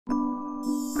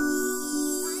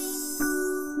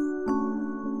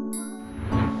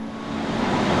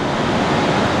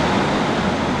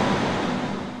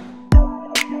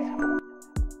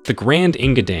The Grand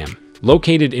Inga Dam,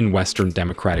 located in Western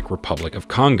Democratic Republic of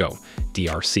Congo,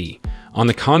 DRC, on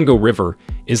the Congo River,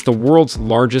 is the world's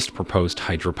largest proposed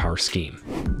hydropower scheme.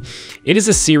 It is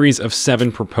a series of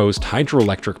 7 proposed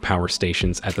hydroelectric power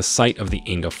stations at the site of the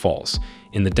Inga Falls,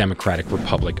 in the Democratic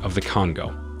Republic of the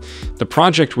Congo. The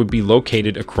project would be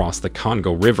located across the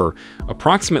Congo River,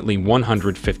 approximately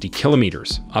 150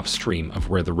 kilometers upstream of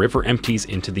where the river empties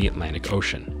into the Atlantic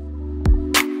Ocean.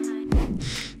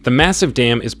 The massive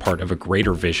dam is part of a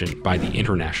greater vision by the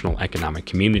international economic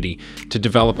community to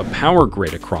develop a power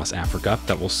grid across Africa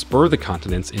that will spur the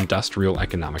continent's industrial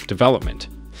economic development.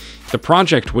 The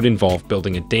project would involve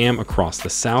building a dam across the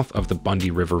south of the Bundi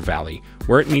River valley,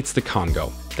 where it meets the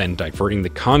Congo, then diverting the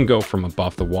Congo from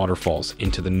above the waterfalls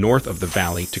into the north of the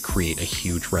valley to create a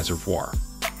huge reservoir.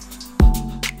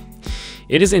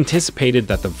 It is anticipated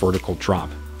that the vertical drop,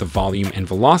 the volume and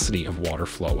velocity of water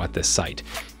flow at this site,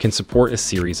 can support a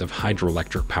series of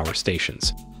hydroelectric power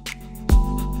stations,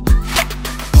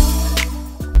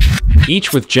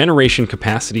 each with generation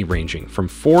capacity ranging from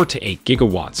 4 to 8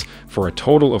 gigawatts for a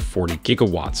total of 40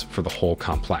 gigawatts for the whole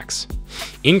complex.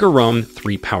 Inga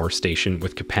III Power Station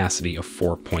with capacity of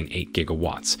 4.8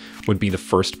 gigawatts would be the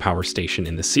first power station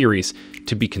in the series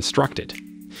to be constructed.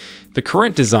 The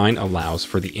current design allows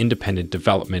for the independent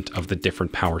development of the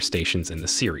different power stations in the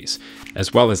series,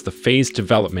 as well as the phased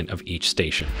development of each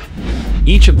station.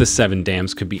 Each of the 7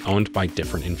 dams could be owned by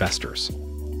different investors.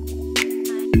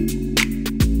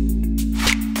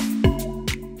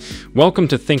 Welcome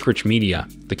to ThinkRich Media,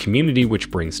 the community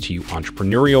which brings to you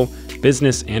entrepreneurial,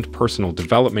 business, and personal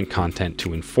development content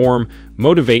to inform,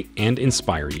 motivate, and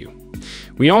inspire you.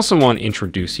 We also want to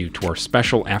introduce you to our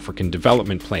special African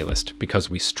development playlist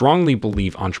because we strongly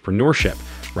believe entrepreneurship,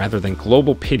 rather than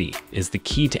global pity, is the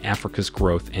key to Africa's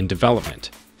growth and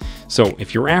development. So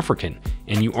if you're African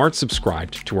and you aren't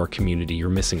subscribed to our community, you're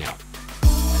missing out.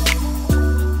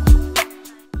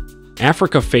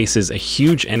 Africa faces a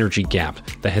huge energy gap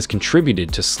that has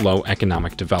contributed to slow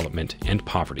economic development and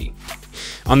poverty.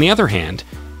 On the other hand,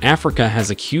 Africa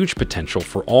has a huge potential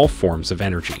for all forms of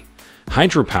energy: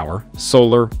 hydropower,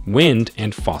 solar, wind,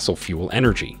 and fossil fuel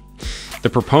energy. The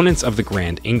proponents of the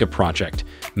Grand Inga project,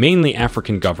 mainly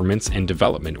African governments and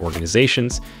development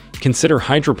organizations, consider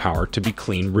hydropower to be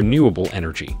clean, renewable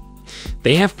energy.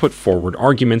 They have put forward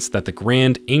arguments that the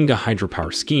Grand Inga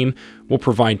hydropower scheme will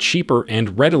provide cheaper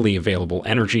and readily available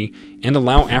energy and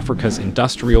allow Africa's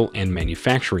industrial and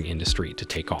manufacturing industry to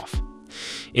take off.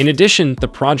 In addition, the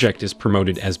project is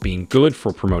promoted as being good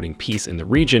for promoting peace in the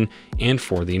region and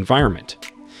for the environment.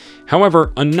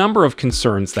 However, a number of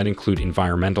concerns that include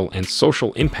environmental and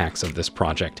social impacts of this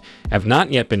project have not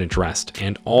yet been addressed,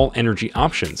 and all energy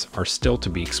options are still to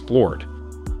be explored.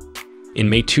 In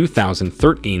May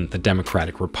 2013, the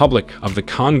Democratic Republic of the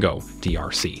Congo,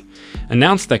 DRC,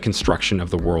 announced that construction of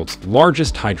the world's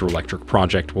largest hydroelectric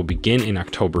project will begin in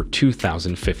October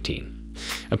 2015.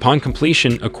 Upon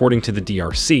completion, according to the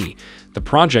DRC, the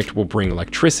project will bring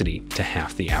electricity to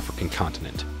half the African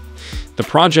continent. The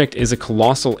project is a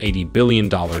colossal $80 billion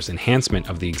enhancement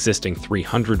of the existing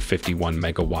 351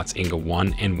 megawatts Inga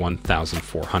I and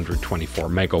 1,424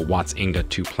 megawatts Inga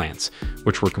II plants,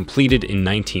 which were completed in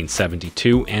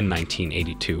 1972 and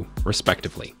 1982,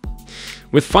 respectively.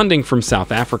 With funding from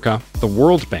South Africa, the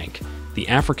World Bank, the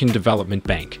African Development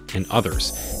Bank, and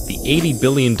others, the $80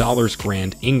 billion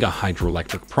Grand Inga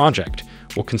hydroelectric project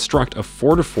will construct a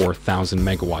 4,000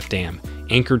 megawatt dam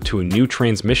anchored to a new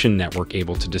transmission network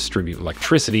able to distribute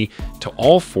electricity to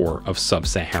all 4 of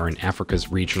sub-Saharan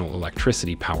Africa's regional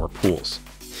electricity power pools.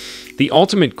 The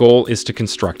ultimate goal is to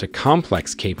construct a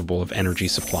complex capable of energy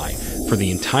supply for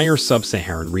the entire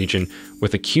sub-Saharan region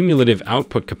with a cumulative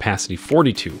output capacity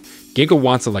 42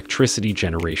 gigawatts electricity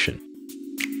generation.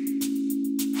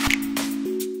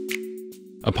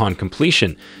 Upon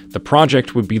completion, the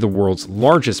project would be the world's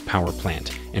largest power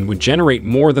plant and would generate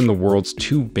more than the world's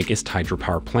 2 biggest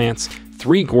hydropower plants,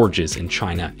 3 gorges in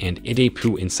China and Itis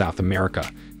in South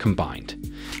America,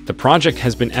 combined. The project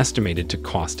has been estimated to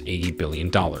cost $80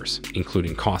 billion,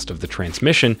 including cost of the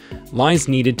transmission, lines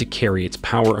needed to carry its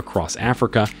power across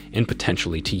Africa and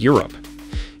potentially to Europe.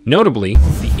 Notably,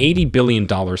 the $80 billion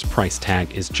price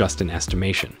tag is just an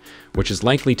estimation, which is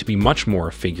likely to be much more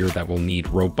a figure that will need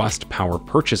robust power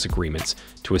purchase agreements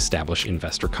to establish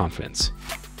investor confidence.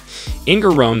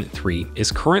 Inga III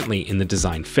is currently in the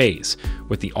design phase,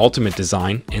 with the ultimate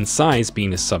design and size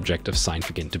being a subject of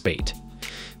significant debate.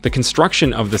 The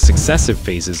construction of the successive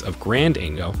phases of Grand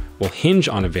Inga will hinge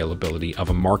on availability of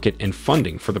a market and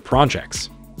funding for the projects.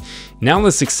 Now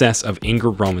the success of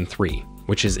Inga III,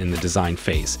 which is in the design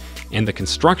phase, and the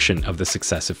construction of the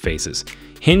successive phases,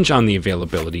 hinge on the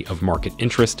availability of market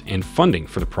interest and funding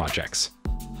for the projects.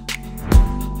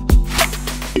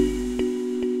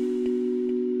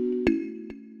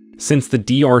 Since the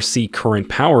DRC current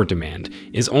power demand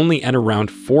is only at around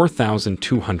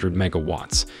 4,200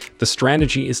 megawatts, the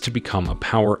strategy is to become a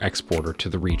power exporter to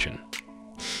the region.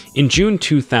 In June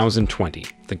 2020,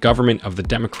 the government of the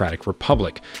Democratic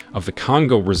Republic of the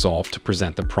Congo resolved to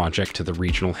present the project to the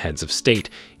regional heads of state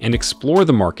and explore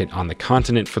the market on the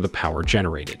continent for the power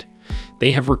generated.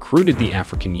 They have recruited the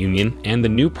African Union and the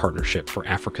New Partnership for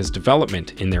Africa's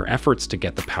Development in their efforts to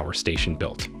get the power station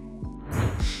built.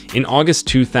 In August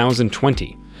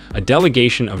 2020, a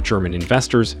delegation of German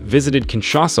investors visited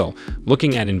Kinshasa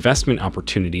looking at investment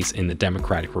opportunities in the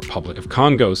Democratic Republic of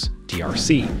Congo's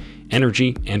DRC,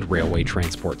 energy and railway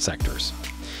transport sectors.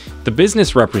 The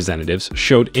business representatives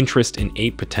showed interest in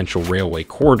 8 potential railway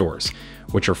corridors,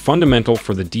 which are fundamental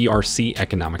for the DRC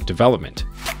economic development.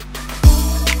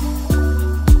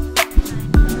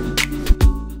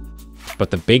 But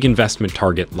the big investment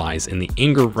target lies in the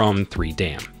Inga III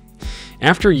Dam.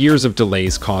 After years of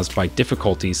delays caused by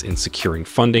difficulties in securing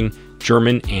funding,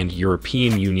 German and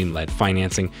European Union-led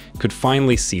financing could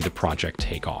finally see the project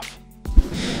take off.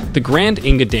 The Grand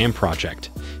Inga Dam project,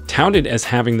 touted as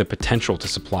having the potential to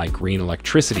supply green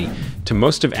electricity to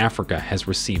most of Africa, has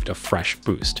received a fresh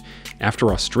boost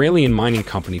after Australian mining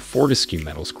company Fortescue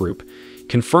Metals Group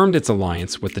confirmed its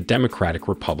alliance with the Democratic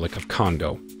Republic of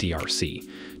Congo, DRC,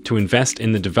 to invest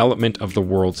in the development of the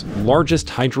world's largest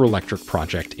hydroelectric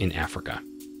project in Africa.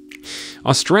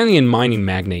 Australian mining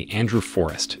magnate Andrew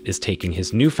Forrest is taking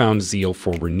his newfound zeal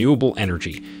for renewable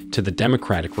energy to the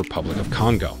Democratic Republic of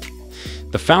Congo.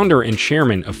 The founder and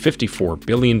chairman of $54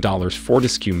 billion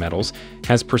Fortescue Metals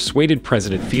has persuaded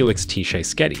President Felix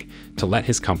Tshisekedi to let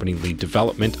his company lead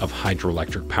development of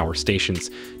hydroelectric power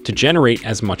stations to generate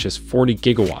as much as 40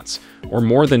 gigawatts, or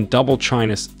more than double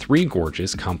China's Three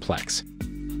Gorges complex.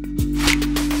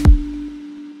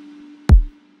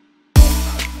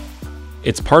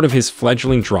 It's part of his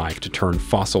fledgling drive to turn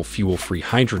fossil fuel-free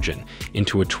hydrogen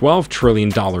into a $12 trillion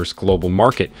global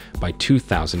market by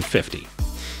 2050.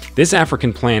 This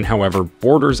African plan, however,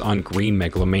 borders on green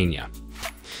megalomania.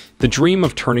 The dream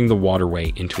of turning the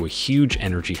waterway into a huge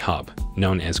energy hub,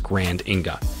 known as Grand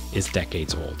Inga, is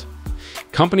decades old.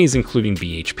 Companies including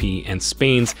BHP and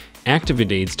Spain's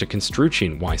Actividades de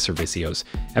Construcción y Servicios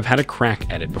have had a crack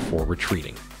at it before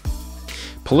retreating.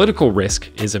 Political risk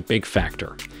is a big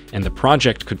factor, and the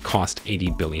project could cost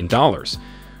 $80 billion,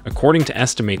 according to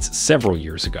estimates several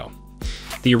years ago.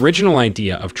 The original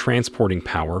idea of transporting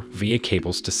power via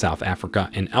cables to South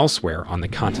Africa and elsewhere on the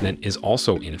continent is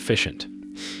also inefficient.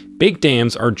 Big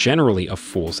dams are generally a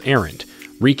fool's errand,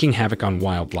 wreaking havoc on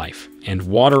wildlife and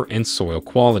water and soil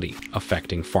quality,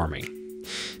 affecting farming.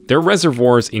 Their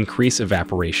reservoirs increase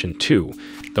evaporation too,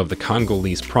 though the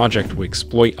Congolese project would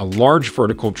exploit a large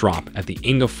vertical drop at the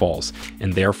Inga Falls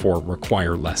and therefore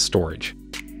require less storage.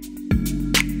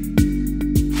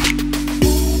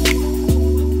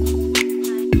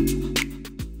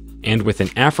 And within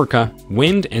Africa,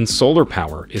 wind and solar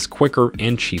power is quicker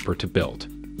and cheaper to build.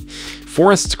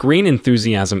 Forest's green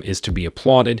enthusiasm is to be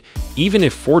applauded, even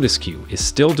if Fortescue is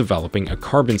still developing a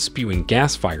carbon-spewing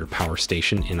gas-fired power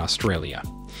station in Australia.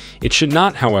 It should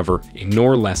not, however,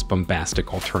 ignore less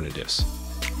bombastic alternatives.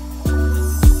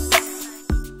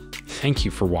 Thank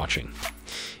you for watching.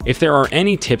 If there are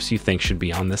any tips you think should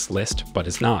be on this list but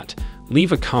is not,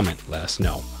 leave a comment, let us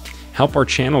know. Help our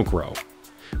channel grow.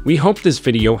 We hope this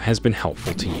video has been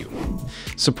helpful to you.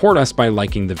 Support us by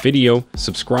liking the video,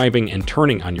 subscribing, and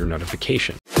turning on your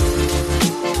notification.